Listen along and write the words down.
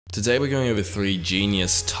Today we're going over 3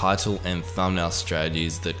 genius title and thumbnail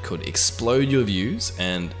strategies that could explode your views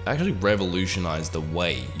and actually revolutionize the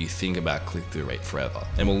way you think about click-through rate forever.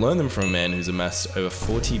 And we'll learn them from a man who's amassed over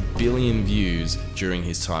 40 billion views during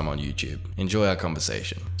his time on YouTube. Enjoy our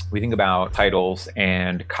conversation. We think about titles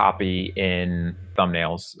and copy in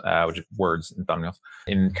thumbnails, which is words in thumbnails,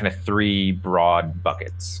 in kind of 3 broad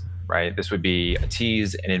buckets, right? This would be a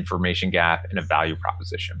tease, an information gap, and a value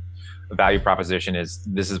proposition. A value proposition is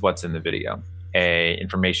this is what's in the video. A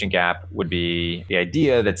information gap would be the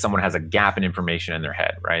idea that someone has a gap in information in their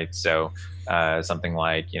head, right? So something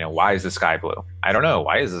like, why is the sky blue? I don't know.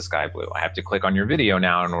 Why is the sky blue? I have to click on your video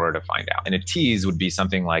now in order to find out. And a tease would be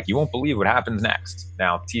something like, you won't believe what happens next.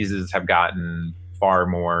 Now, teases have gotten far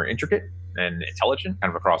more intricate and intelligent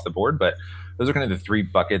kind of across the board, but those are kind of the 3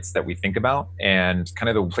 buckets that we think about. And kind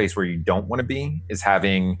of the place where you don't want to be is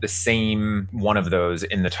having the same one of those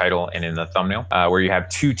in the title and in the thumbnail, where you have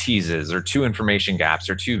 2 teases or 2 information gaps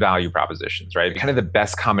or 2 value propositions, right? Kind of the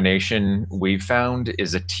best combination we've found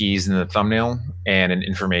is a tease in the thumbnail and an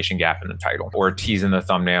information gap in the title, or a tease in the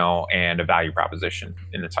thumbnail and a value proposition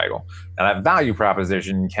in the title. Now that value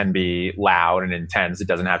proposition can be loud and intense. It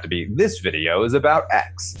doesn't have to be, this video is about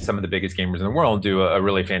X. Some of the biggest gamers in the world do a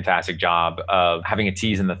really fantastic job of having a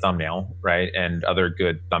tease in the thumbnail, right? And other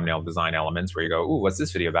good thumbnail design elements where you go, ooh, what's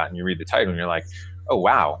this video about? And you read the title and you're like, oh,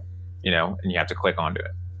 wow, and you have to click onto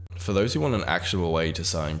it. For those who want an actual way to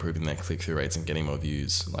start improving their click-through rates and getting more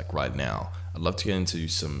views, like right now, I'd love to get into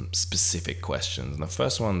some specific questions. And the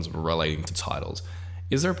first one's relating to titles.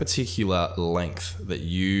 Is there a particular length that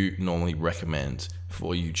you normally recommend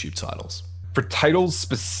for YouTube titles? For titles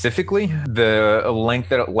specifically, the length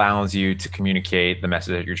that allows you to communicate the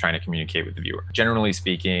message that you're trying to communicate with the viewer. Generally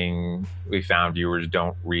speaking, we found viewers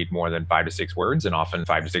don't read more than 5 to 6 words, and often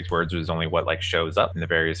 5 to 6 words is only what shows up in the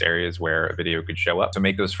various areas where a video could show up. So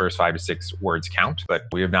make those first 5 to 6 words count, but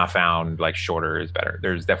we have not found shorter is better.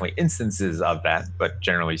 There's definitely instances of that, but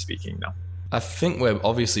generally speaking, no. I think we're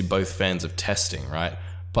obviously both fans of testing, right?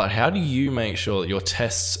 But how do you make sure that your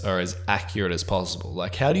tests are as accurate as possible?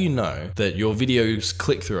 How do you know that your video's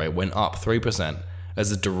click-through rate went up 3%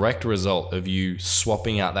 as a direct result of you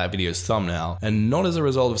swapping out that video's thumbnail and not as a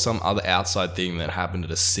result of some other outside thing that happened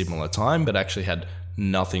at a similar time but actually had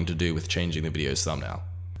nothing to do with changing the video's thumbnail?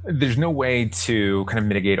 There's no way to kind of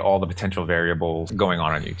mitigate all the potential variables going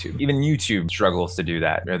on YouTube. Even YouTube struggles to do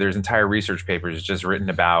that. There's entire research papers just written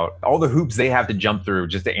about all the hoops they have to jump through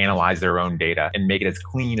just to analyze their own data and make it as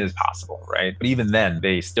clean as possible, right? But even then,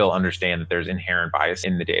 they still understand that there's inherent bias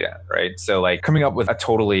in the data, right? So coming up with a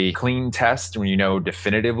totally clean test when you know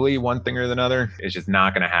definitively one thing or another is just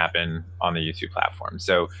not going to happen on the YouTube platform.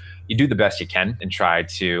 So you do the best you can and try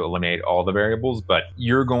to eliminate all the variables, but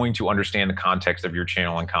you're going to understand the context of your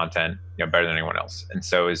channel and content better than anyone else. And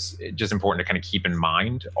so it's just important to kind of keep in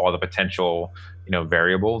mind all the potential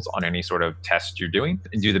variables on any sort of test you're doing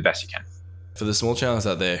and do the best you can. For the small channels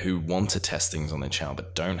out there who want to test things on their channel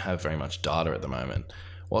but don't have very much data at the moment,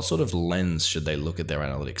 what sort of lens should they look at their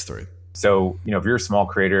analytics through? So, if you're a small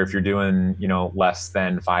creator, if you're doing, less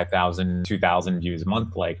than 5,000, 2,000 views a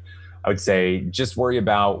month, I would say just worry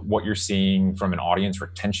about what you're seeing from an audience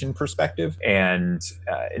retention perspective and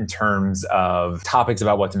in terms of topics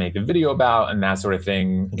about what to make the video about and that sort of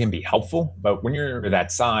thing can be helpful. But when you're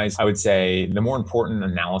that size, I would say the more important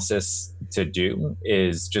analysis to do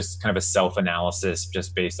is just kind of a self-analysis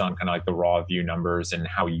just based on kind of the raw view numbers and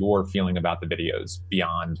how you're feeling about the videos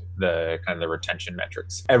beyond the kind of the retention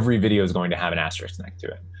metrics. Every video is going to have an asterisk next to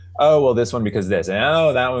it. Oh, well, this one because this, and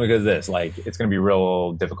oh, that one because this. It's going to be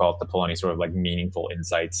real difficult to pull any sort of meaningful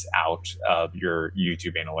insights out of your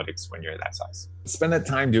YouTube analytics when you're that size. Spend that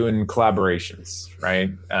time doing collaborations,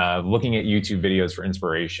 right? Looking at YouTube videos for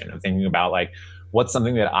inspiration and thinking about what's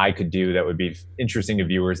something that I could do that would be interesting to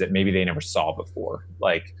viewers that maybe they never saw before.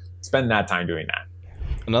 Spend that time doing that.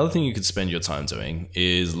 Another thing you could spend your time doing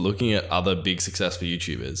is looking at other big successful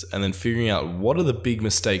YouTubers and then figuring out what are the big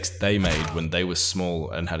mistakes they made when they were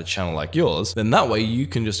small and had a channel like yours. Then that way you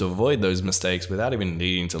can just avoid those mistakes without even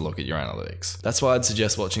needing to look at your analytics. That's why I'd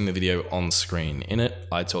suggest watching the video on screen. In it,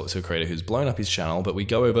 I talk to a creator who's blown up his channel, but we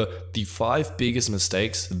go over the 5 biggest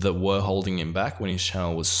mistakes that were holding him back when his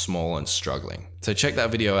channel was small and struggling. So check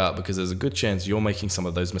that video out because there's a good chance you're making some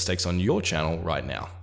of those mistakes on your channel right now.